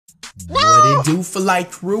it do,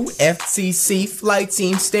 Flight Crew, FTC, Flight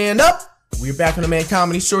Team, stand up. We're back on the Man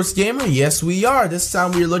Comedy Shorts Gamer. Yes, we are. This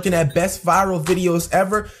time we are looking at best viral videos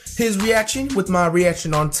ever. His reaction with my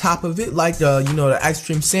reaction on top of it, like you know, the ice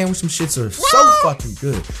cream sandwich. Some shits are so fucking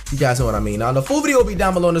good. You guys know what I mean. Now the full video will be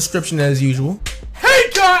down below in the description as usual. Hey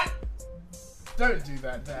guys! Don't do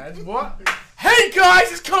that, Dad. What? Hey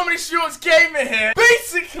guys, it's Comedy Shorts Gamer here.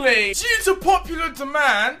 Basically, due to popular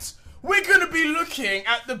demand, we're gonna be looking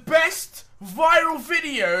at the best viral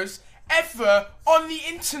videos ever on the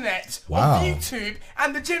internet, of YouTube,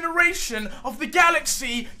 and the generation of the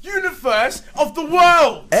galaxy, universe, of the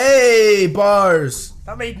world. Hey, bars.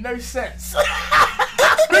 That made no sense.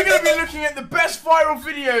 We're gonna be looking at the best viral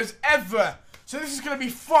videos ever. So this is gonna be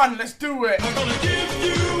fun. Let's do it. Never gonna give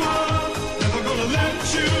you up, never gonna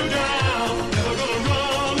let you down, never gonna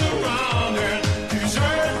run around and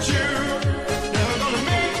desert you, never gonna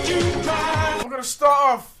make you cry. We're gonna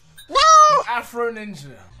start off with Afro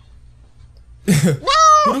Ninja.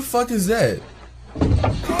 Who the fuck is that? You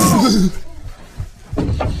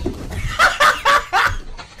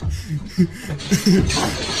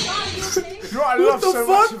know what I love so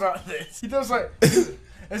much about this? He does like,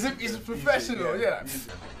 as if he's a professional, yeah.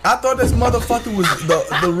 I thought this motherfucker was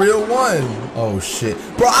the real one. Oh shit.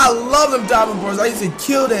 Bro, I love them Diamond Bros. I used to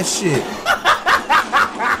kill that shit.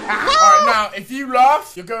 Alright, now, if you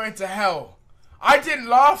laugh, you're going to hell. I didn't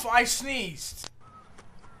laugh, I sneezed.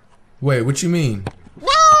 Wait, what you mean?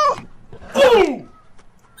 Ooh!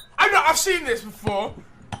 I've seen this before.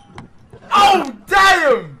 Oh,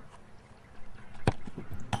 damn!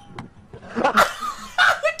 Look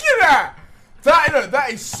at that! That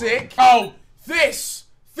is sick. Oh, this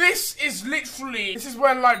is literally, this is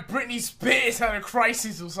when like Britney Spears had a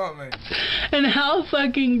crisis or something. And how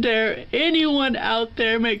fucking dare anyone out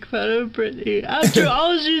there make fun of Britney after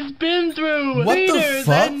all she's been through? What the Haters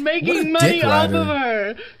fuck? and making money off of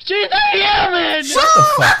her. She's a human! Shut the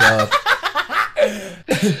fuck up.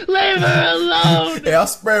 Leave her alone! Hey, I'll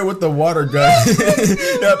spray her with the water gun.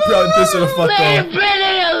 That probably piss her the fuck Leave off.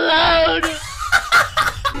 Britney alone!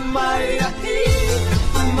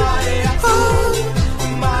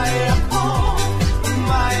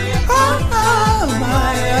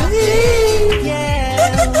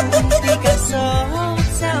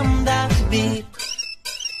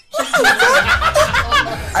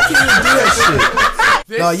 I can't even do that shit.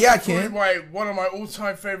 This Oh, yeah, I is can. one of my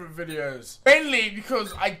all-time favorite videos. Mainly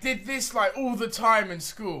because I did this like all the time in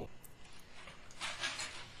school.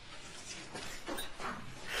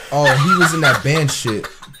 Oh, he was in that band shit.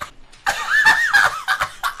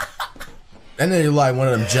 And then you're like one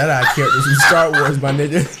of them Jedi characters from Star Wars, my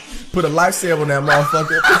nigga. Put a lifesaver on that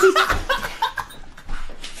motherfucker.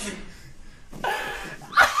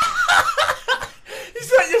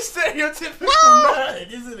 He's like your stereotypical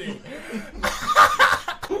nerd, isn't he?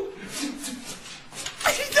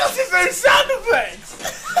 He does his own sound effects.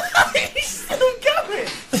 He's still going.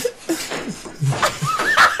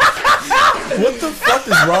 What the fuck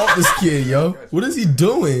is wrong with this kid, yo? What is he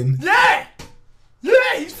doing? Yeah!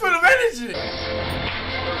 Yeah, he's full of energy.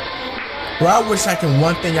 Bro, I wish I can,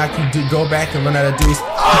 one thing I can do, go back and learn how to do is...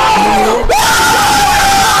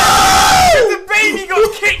 The baby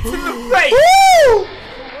got kicked in the face.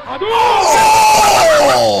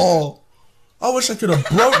 Oh! I wish I could have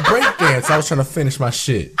break dance. I was trying to finish my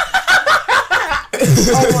shit. Oh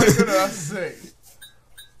my goodness, that's sick.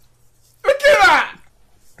 Look at that!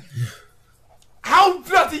 How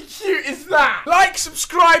bloody cute is that? Like,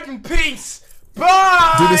 subscribe, and peace.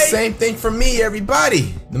 Bye! Do the same thing for me,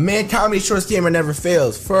 everybody. The Man Comedy Shorts Gamer never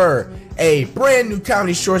fails. For a brand new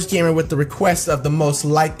Comedy Shorts Gamer with the request of the most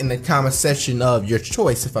liked in the comment section of your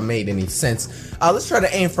choice, if I made any sense. Let's try to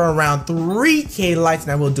aim for around 3K likes,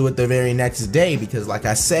 and I will do it the very next day because, like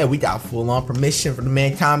I said, we got full-on permission from the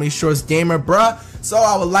Man Comedy Shorts Gamer, bruh. So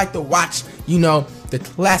I would like to watch, you know, the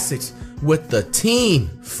classics with the team,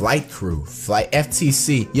 Flight Crew, Flight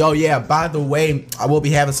FTC. Yo, yeah, by the way, I will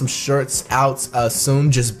be having some shirts out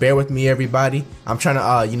soon. Just bear with me, everybody. I'm trying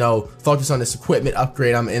to, you know, focus on this equipment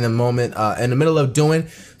upgrade I'm in the middle of doing.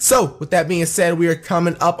 So, with that being said, we are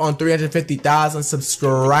coming up on 350,000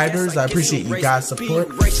 subscribers. I appreciate you guys' support.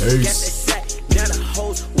 Peace.